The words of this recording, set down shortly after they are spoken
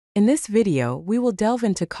In this video, we will delve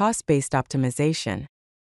into cost-based optimization.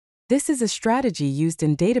 This is a strategy used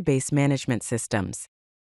in database management systems.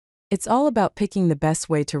 It's all about picking the best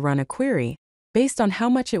way to run a query, based on how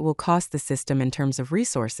much it will cost the system in terms of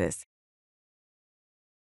resources.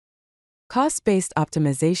 Cost-based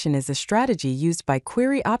optimization is a strategy used by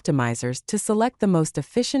query optimizers to select the most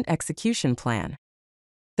efficient execution plan.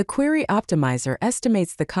 The query optimizer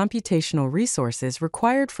estimates the computational resources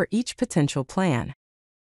required for each potential plan.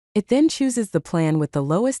 It then chooses the plan with the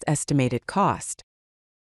lowest estimated cost.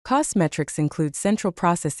 Cost metrics include central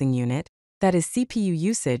processing unit, that is CPU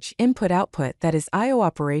usage, input-output, that is I/O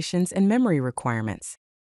operations, and memory requirements.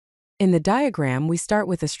 In the diagram, we start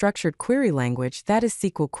with a structured query language, that is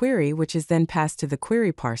SQL query, which is then passed to the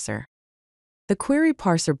query parser. The query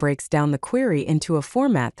parser breaks down the query into a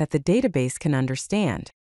format that the database can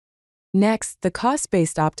understand. Next, the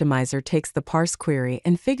cost-based optimizer takes the parse query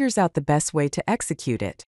and figures out the best way to execute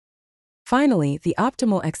it. Finally, the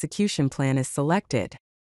optimal execution plan is selected.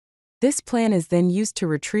 This plan is then used to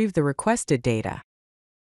retrieve the requested data.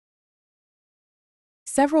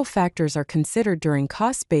 Several factors are considered during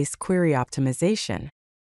cost-based query optimization.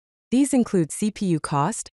 These include CPU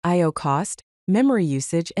cost, I/O cost, memory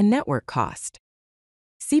usage, and network cost.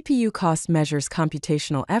 CPU cost measures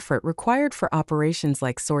computational effort required for operations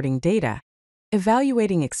like sorting data,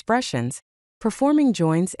 evaluating expressions, performing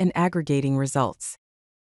joins, and aggregating results.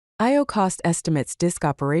 I/O cost estimates disk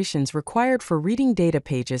operations required for reading data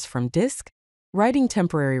pages from disk, writing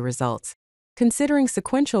temporary results, considering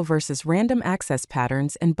sequential versus random access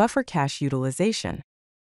patterns, and buffer cache utilization.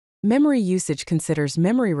 Memory usage considers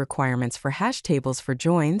memory requirements for hash tables for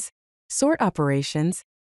joins, sort operations,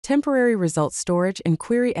 temporary result storage, and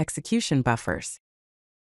query execution buffers.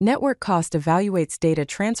 Network cost evaluates data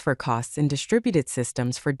transfer costs in distributed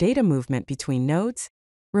systems for data movement between nodes,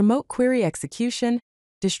 remote query execution,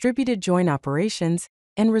 distributed join operations,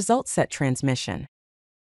 and result set transmission.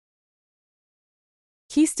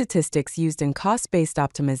 Key statistics used in cost-based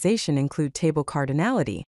optimization include table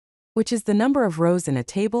cardinality, which is the number of rows in a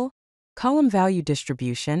table, column value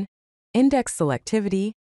distribution, index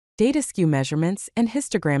selectivity, data skew measurements, and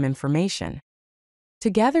histogram information.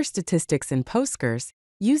 To gather statistics in Postgres,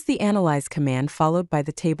 use the analyze command followed by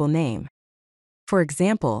the table name. For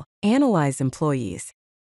example, analyze employees.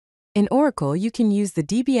 In Oracle, you can use the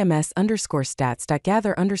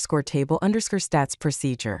dbms_stats.gather_table_stats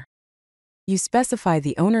procedure. You specify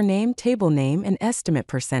the owner name, table name, and estimate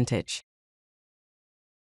percentage.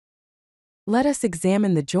 Let us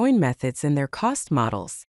examine the join methods and their cost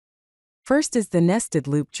models. First is the nested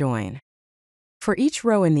loop join. For each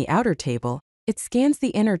row in the outer table, it scans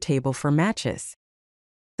the inner table for matches.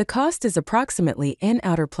 The cost is approximately n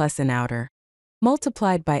outer plus n outer,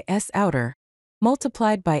 multiplied by s outer,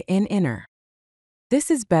 multiplied by n inner. This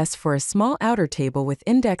is best for a small outer table with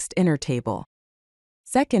indexed inner table.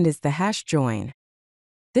 Second is the hash join.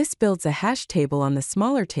 This builds a hash table on the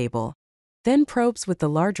smaller table, then probes with the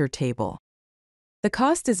larger table. The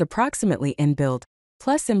cost is approximately n build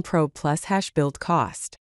plus n probe plus hash build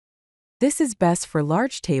cost. This is best for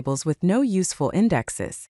large tables with no useful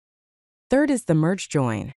indexes. Third is the merge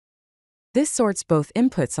join. This sorts both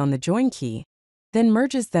inputs on the join key, then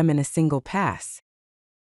merges them in a single pass.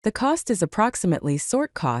 The cost is approximately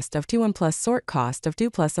sort cost of 2n plus sort cost of 2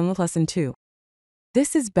 plus n plus n2.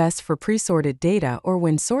 This is best for pre-sorted data or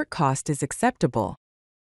when sort cost is acceptable.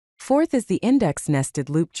 Fourth is the index nested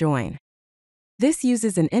loop join. This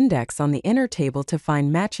uses an index on the inner table to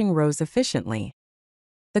find matching rows efficiently.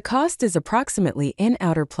 The cost is approximately n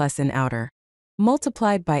outer plus n outer,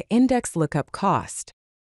 multiplied by index lookup cost.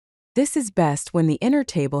 This is best when the inner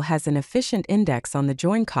table has an efficient index on the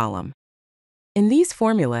join column. In these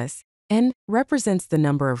formulas, n represents the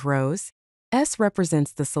number of rows, s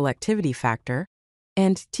represents the selectivity factor,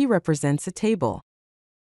 and t represents a table.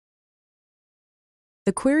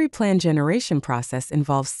 The query plan generation process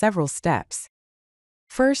involves several steps.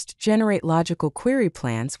 First, generate logical query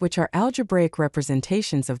plans, which are algebraic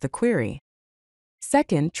representations of the query.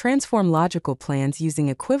 Second, transform logical plans using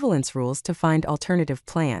equivalence rules to find alternative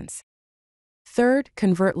plans. Third,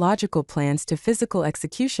 convert logical plans to physical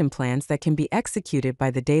execution plans that can be executed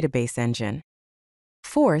by the database engine.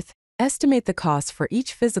 Fourth, estimate the cost for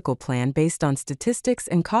each physical plan based on statistics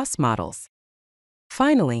and cost models.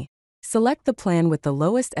 Finally, select the plan with the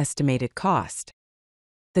lowest estimated cost.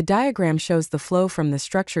 The diagram shows the flow from the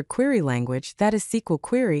structured query language, that is SQL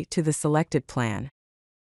query, to the selected plan.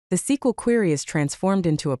 The SQL query is transformed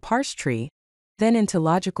into a parse tree, then into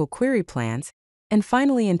logical query plans, and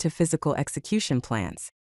finally into physical execution plans.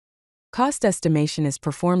 Cost estimation is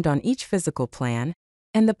performed on each physical plan,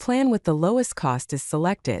 and the plan with the lowest cost is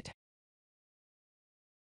selected.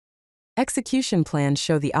 Execution plans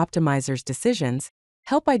show the optimizer's decisions,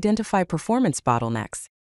 help identify performance bottlenecks,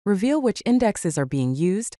 reveal which indexes are being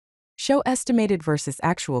used, show estimated versus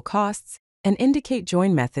actual costs, and indicate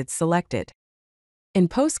join methods selected. In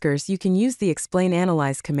Postgres, you can use the explain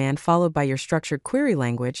analyze command followed by your structured query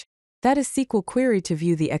language, that is SQL query, to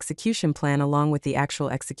view the execution plan along with the actual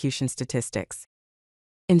execution statistics.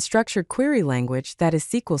 In structured query language, that is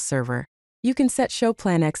SQL Server, you can set show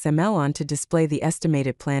plan XML on to display the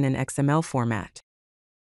estimated plan in XML format.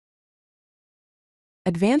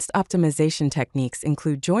 Advanced optimization techniques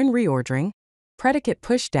include join reordering, predicate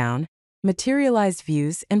pushdown, materialized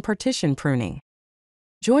views, and partition pruning.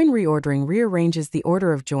 Join reordering rearranges the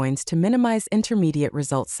order of joins to minimize intermediate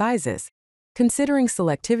result sizes, considering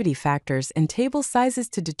selectivity factors and table sizes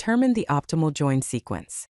to determine the optimal join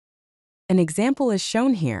sequence. An example is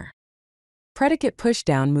shown here. Predicate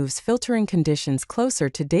pushdown moves filtering conditions closer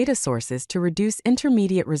to data sources to reduce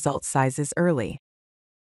intermediate result sizes early.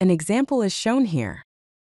 An example is shown here.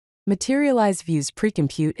 Materialized views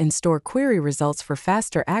precompute and store query results for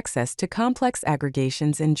faster access to complex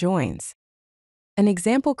aggregations and joins. An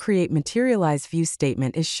example create materialized view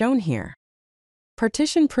statement is shown here.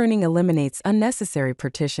 Partition pruning eliminates unnecessary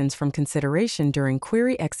partitions from consideration during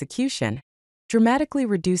query execution, dramatically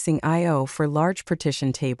reducing I/O for large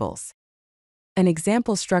partition tables. An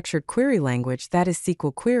example structured query language, that is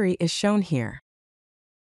SQL query, is shown here.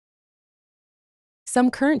 Some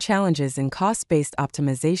current challenges in cost-based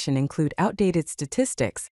optimization include outdated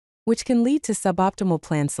statistics, which can lead to suboptimal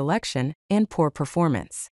plan selection and poor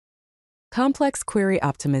performance. Complex query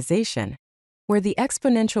optimization, where the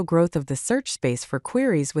exponential growth of the search space for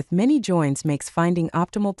queries with many joins makes finding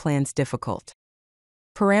optimal plans difficult.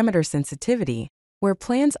 Parameter sensitivity, where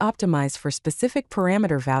plans optimized for specific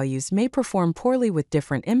parameter values may perform poorly with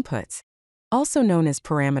different inputs, also known as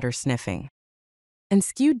parameter sniffing. And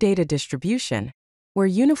skewed data distribution, where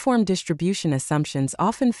uniform distribution assumptions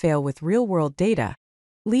often fail with real-world data,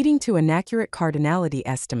 leading to inaccurate cardinality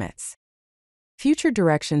estimates. Future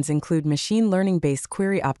directions include machine learning-based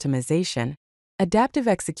query optimization, adaptive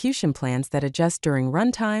execution plans that adjust during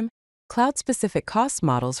runtime, cloud-specific cost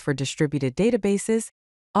models for distributed databases,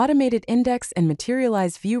 automated index and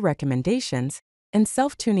materialized view recommendations, and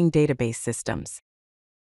self-tuning database systems.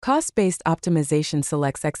 Cost-based optimization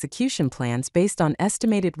selects execution plans based on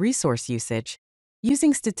estimated resource usage,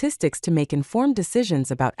 using statistics to make informed decisions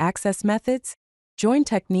about access methods, join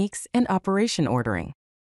techniques, and operation ordering.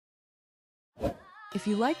 If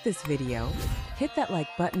you like this video, hit that like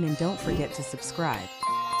button and don't forget to subscribe.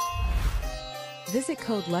 Visit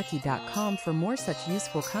codelucky.com for more such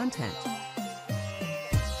useful content.